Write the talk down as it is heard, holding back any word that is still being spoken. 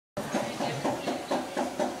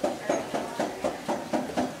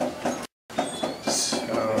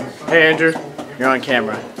Hey Andrew, you're on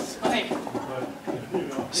camera.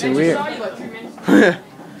 So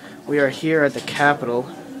we are here at the Capitol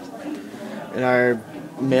in our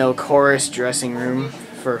male chorus dressing room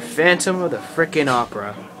for Phantom of the Frickin'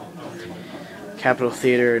 Opera. Capitol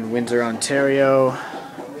Theatre in Windsor, Ontario.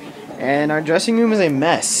 And our dressing room is a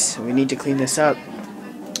mess. We need to clean this up.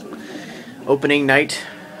 Opening night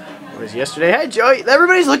was yesterday. Hey Joey,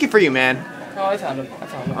 everybody's looking for you, man. Oh, I found him.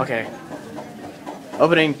 Okay.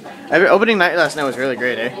 Opening night last night was really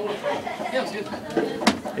great, eh? Yeah, it was good.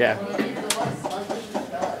 Yeah.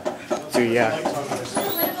 So yeah,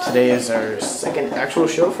 today is our second actual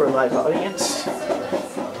show for a live audience.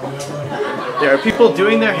 There are people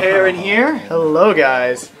doing their hair in here. Hello,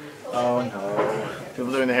 guys. Oh no.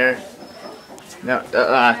 People doing their hair. No,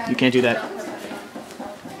 you can't do that.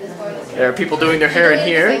 There are people doing their hair in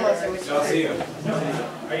here. What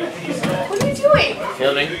are you doing?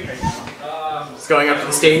 Filming. It's going up to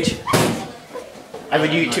the stage. I have a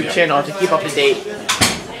YouTube channel to keep up to date.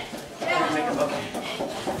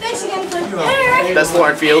 Thanks again for hey. That's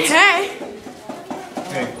Lauren Fields. Hey.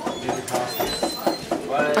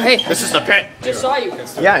 Hey, this is the pit. Just saw you.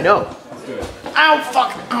 Yeah, I know. Ow,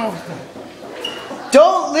 fuck. Ow.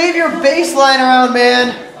 Don't leave your baseline around,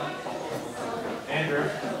 man. Andrew.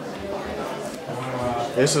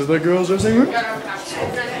 This is the girls' dressing room.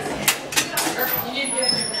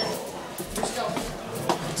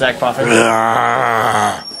 Zach Poffin.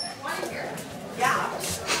 Yeah.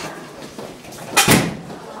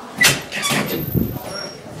 Yes, Captain.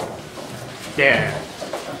 Yeah.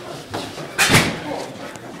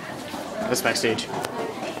 That's Backstage.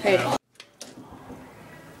 Hey.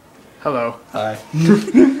 Hello. Hi.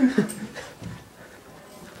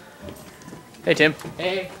 Hey, Tim.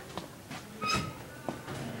 Hey.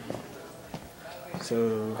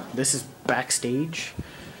 So this is Backstage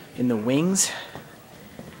in the wings.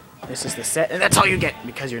 This is the set, and that's all you get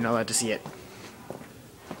because you're not allowed to see it.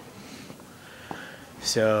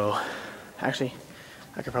 So, actually,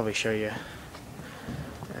 I could probably show you.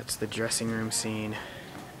 That's the dressing room scene.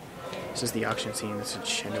 This is the auction scene. This is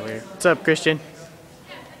chandelier. What's up, Christian?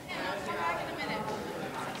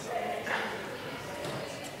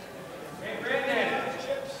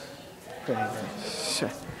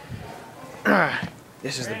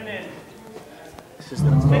 This is the. This is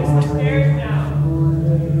the.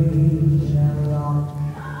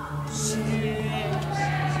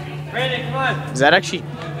 Brandon, come on. Is that actually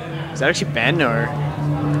Ben or?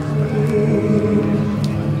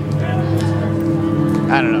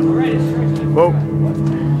 I don't know. Whoa.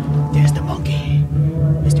 There's the monkey.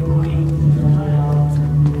 Mr. Monkey.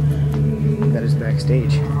 That is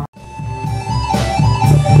Backstage.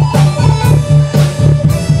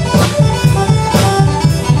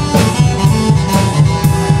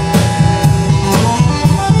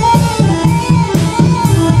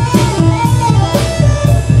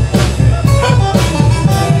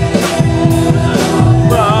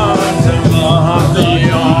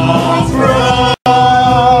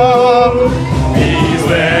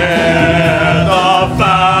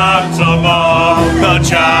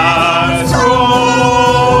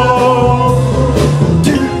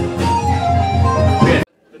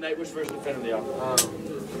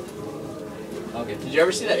 Okay. Did you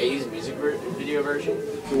ever see that 80s music video version?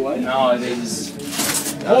 What? No, it is.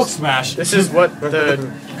 Hulk smash. This is what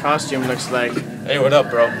the costume looks like. Hey, what up,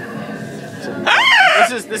 bro?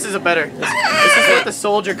 This is a better. This is what the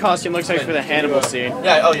soldier costume looks like for the Hannibal scene.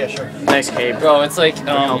 Yeah. Oh yeah, sure. Nice cape. Bro, it's like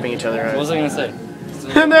helping each other out. What was I gonna say?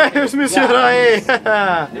 And there's Monsieur Ray.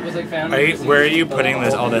 It was like Where are you putting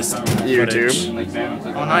this? All this YouTube.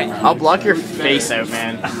 Oh, nice. I'll block your face out,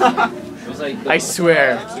 man. I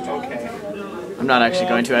swear. Okay. I'm not actually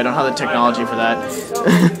going to. I don't have the technology for that.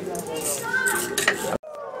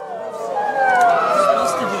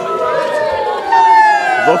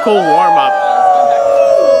 Vocal warm-up.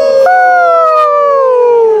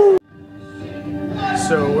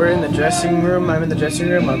 So we're in the dressing room. I'm in the dressing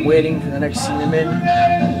room. I'm waiting for the next scene I'm in.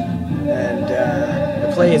 And the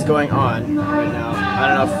play is going on right now. I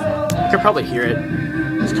don't know if you could probably hear it.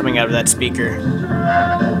 It's coming out of that speaker.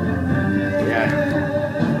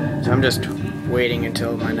 Yeah. So I'm just waiting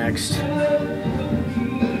until my next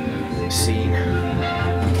scene.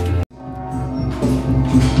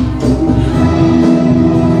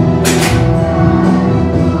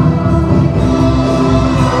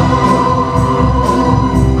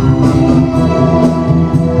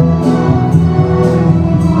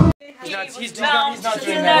 He's not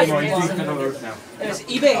doing that anymore. He's doing it on the roof now.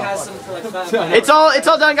 eBay has some for like $5. It's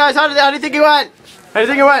all done, guys. How do you think it went? How do you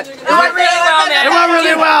think it went? It went really well, man. It went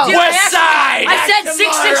really well. West Side. I said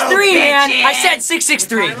 663, man. I said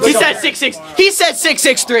 663. He said 6'6". He said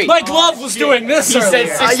 6'6'3". My glove was doing this. He said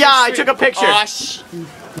 6'6". Yeah, I took a picture.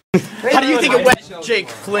 How do you think it went, Jake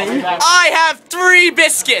Flynn? I have 3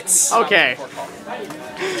 biscuits. Okay.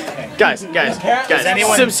 Guys.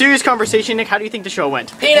 Some serious conversation, Nick. How do you think the show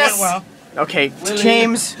went? Penis. Okay,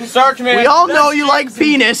 James. Start command. We all know you like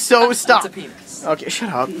penis, so stop. It's a penis. Okay, shut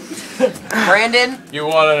up. Brandon. You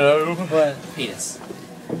wanna know? What? Penis.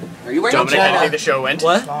 Are you wearing Dominic, how do you think the show went?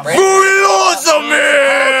 What?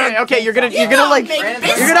 Okay, you're gonna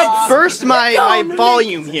burst my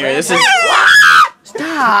volume here. This is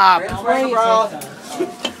stop.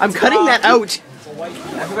 I'm cutting that out.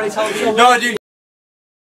 Everybody tell me. No, dude.